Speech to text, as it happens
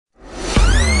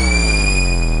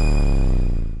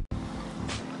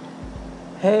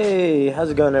Hey, how's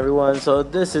it going, everyone? So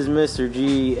this is Mr.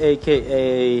 G,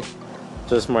 aka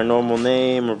just my normal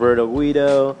name, Roberto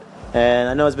Guido. And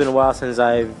I know it's been a while since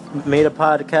I've made a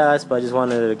podcast, but I just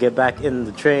wanted to get back in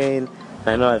the train.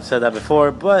 I know I've said that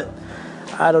before, but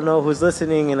I don't know who's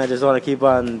listening, and I just want to keep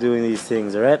on doing these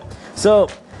things, alright? So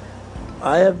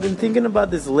I have been thinking about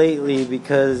this lately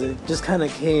because it just kind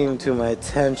of came to my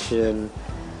attention.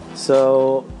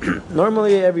 So,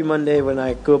 normally every Monday when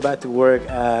I go back to work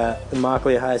at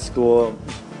Immokalee High School,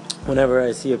 whenever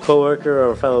I see a coworker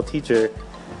or a fellow teacher,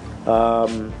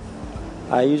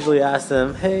 I usually ask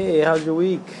them, "Hey, how's your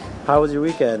week? How was your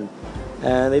weekend?"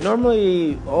 And they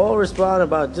normally all respond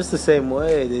about just the same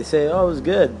way. They say, "Oh, it was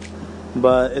good,"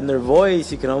 but in their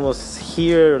voice, you can almost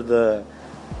hear the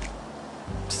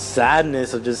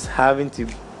sadness of just having to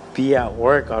be at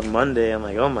work on Monday. I'm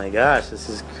like, "Oh my gosh, this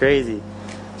is crazy."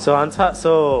 So on top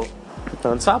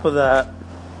of that,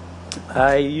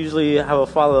 I usually have a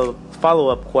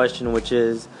follow-up question, which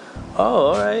is, "Oh,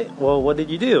 all right. Well, what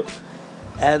did you do?"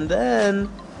 And then,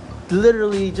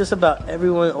 literally, just about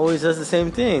everyone always does the same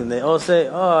thing. They all say,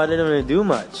 "Oh, I didn't really do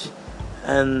much,"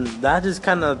 and that just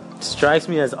kind of strikes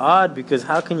me as odd, because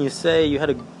how can you say you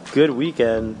had a good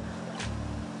weekend,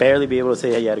 barely be able to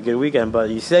say, "Hey, you had a good weekend,"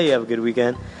 but you say you have a good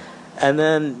weekend, and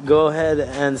then go ahead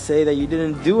and say that you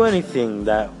didn't do anything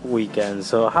that weekend?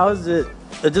 So how is it?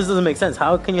 It just doesn't make sense.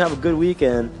 How can you have a good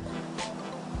weekend,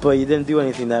 but you didn't do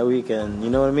anything that weekend?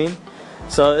 You know what I mean?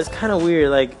 So it's kind of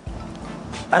weird. Like,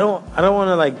 I don't want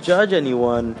to like judge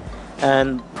anyone.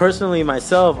 And personally,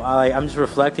 myself, I'm just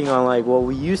reflecting on like what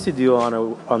we used to do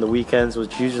on the weekends,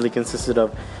 which usually consisted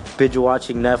of binge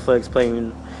watching Netflix,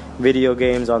 playing video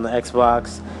games on the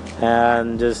Xbox,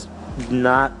 and just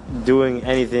not doing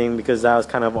anything, because that was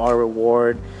kind of our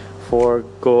reward for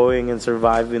going and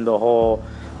surviving the whole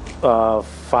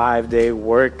 5-day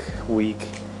work week.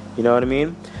 You know what I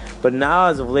mean? But now,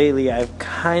 as of lately, I've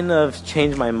kind of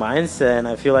changed my mindset, and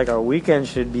I feel like our weekend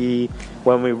should be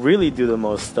when we really do the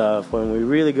most stuff, when we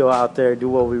really go out there, do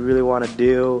what we really want to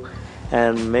do,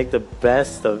 and make the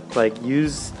best of, like,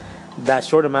 use that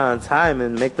short amount of time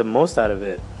and make the most out of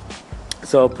it.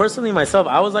 So personally, myself,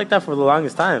 I was like that for the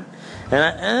longest time.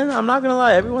 And I'm not going to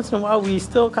lie, every once in a while, we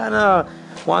still kind of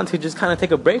want to just kind of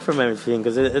take a break from everything,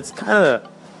 because it's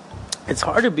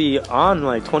hard to be on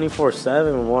like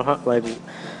 24/7, like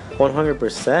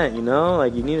 100%, you know?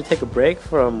 Like, you need to take a break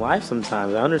from life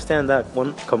sometimes. I understand that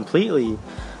one completely,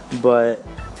 but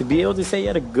to be able to say you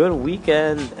had a good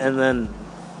weekend and then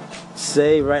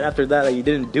say right after that you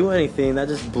didn't do anything, that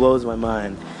just blows my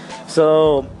mind.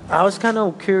 So I was kind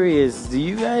of curious, do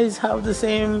you guys have the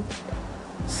same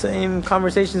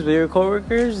conversations with your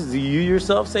coworkers? Do you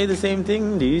yourself say the same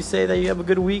thing? Do you say that you have a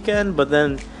good weekend, but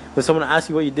then when someone asks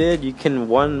you what you did, you can,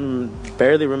 one,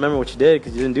 barely remember what you did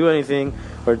because you didn't do anything,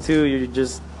 or two, you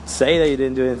just say that you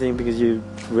didn't do anything because you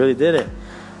really didn't.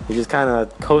 You're just kind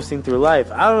of coasting through life.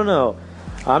 I don't know.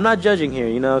 I'm not judging here,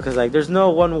 you know, because like there's no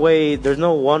one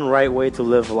right way to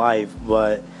live life.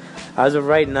 But as of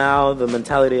right now, the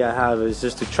mentality I have is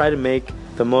just to try to make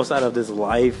the most out of this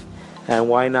life, and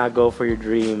why not go for your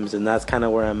dreams? And that's kind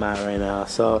of where I'm at right now.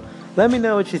 So let me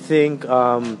know what you think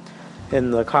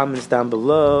in the comments down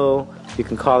below. You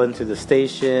can call into the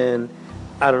station.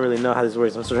 I don't really know how this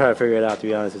works. I'm still trying to figure it out, to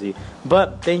be honest with you.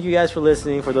 But thank you guys for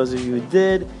listening, for those of you who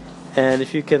did. And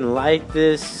if you can like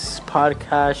this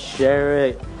podcast, share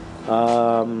it,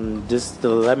 just to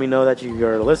let me know that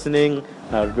you're listening.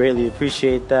 I would greatly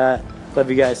appreciate that. Love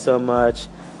you guys so much.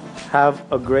 Have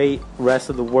a great rest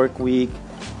of the work week,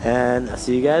 and I'll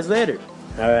see you guys later.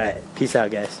 Alright, peace out,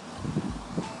 guys.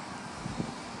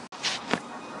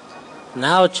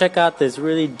 Now check out this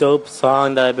really dope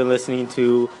song that I've been listening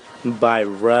to by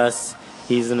Russ.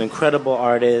 He's an incredible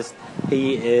artist.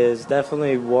 He is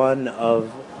definitely one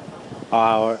of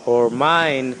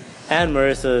mine and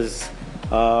Marissa's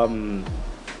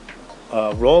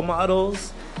role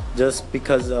models, just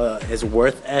because his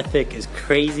work ethic is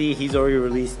crazy. He's already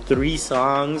released 3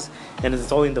 songs, and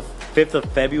it's only the 5th of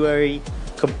February.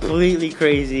 Completely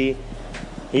crazy.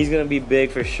 He's gonna be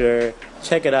big for sure.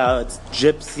 Check it out. It's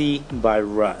Gypsy by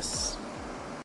Russ.